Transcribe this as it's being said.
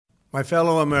My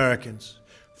fellow Americans,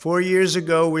 4 years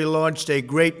ago, we launched a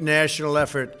great national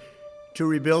effort to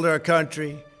rebuild our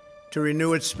country, to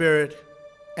renew its spirit,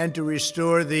 and to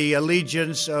restore the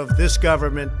allegiance of this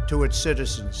government to its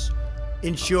citizens.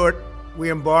 In short,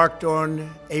 we embarked on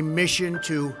a mission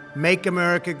to make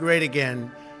America great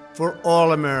again for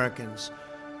all Americans.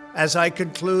 As I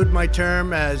conclude my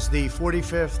term as the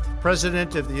 45th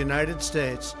President of the United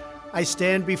States, I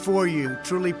stand before you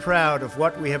truly proud of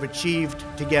what we have achieved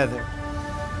together.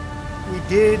 We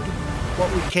did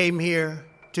what we came here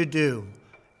to do,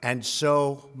 and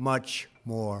so much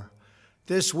more.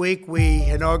 This week, we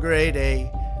inaugurate a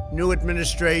new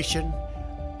administration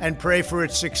and pray for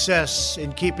its success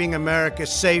in keeping America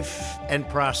safe and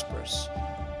prosperous.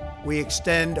 We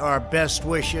extend our best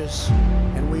wishes,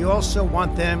 and we also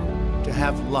want them to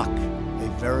have luck,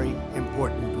 a very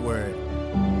important word.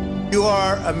 You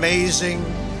are amazing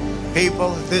people.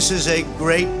 This is a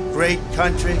great, great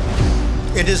country.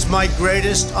 It is my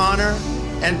greatest honor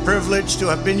and privilege to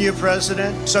have been your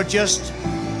president. So just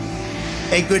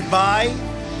a goodbye.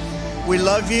 We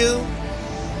love you.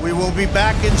 We will be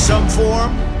back in some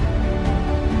form.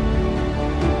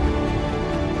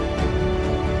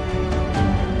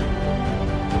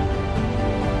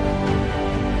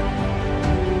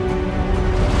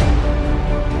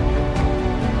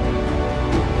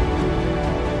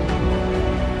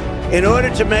 In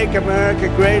order to make America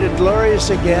great and glorious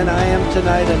again, I am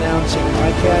tonight announcing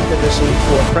my candidacy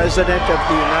for President of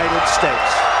the United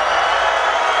States.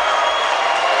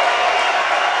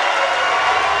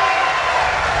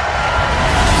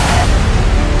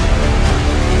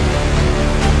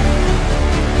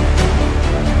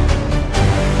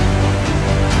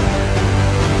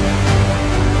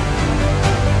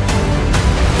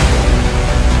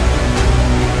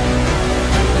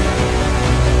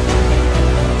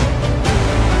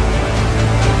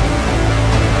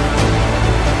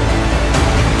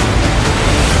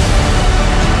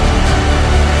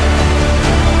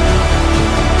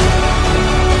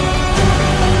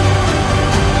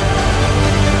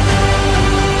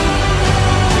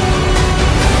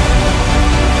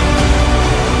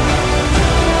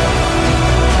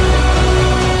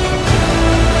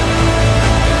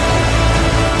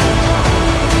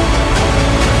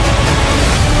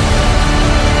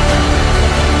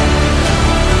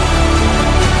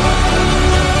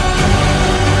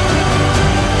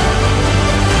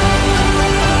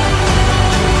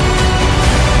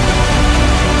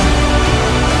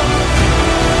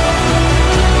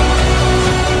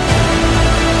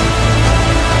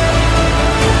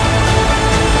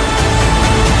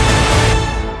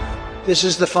 This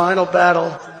is the final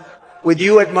battle. With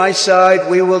you at my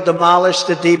side, we will demolish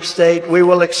the deep state. We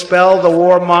will expel the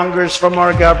warmongers from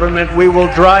our government. We will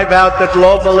drive out the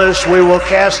globalists. We will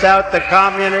cast out the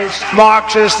communists,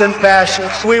 Marxists, and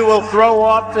fascists. We will throw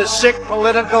off the sick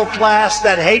political class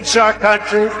that hates our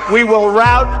country. We will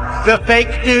rout the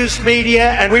fake news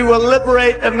media, and we will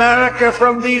liberate America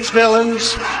from these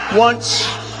villains once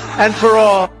and for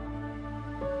all.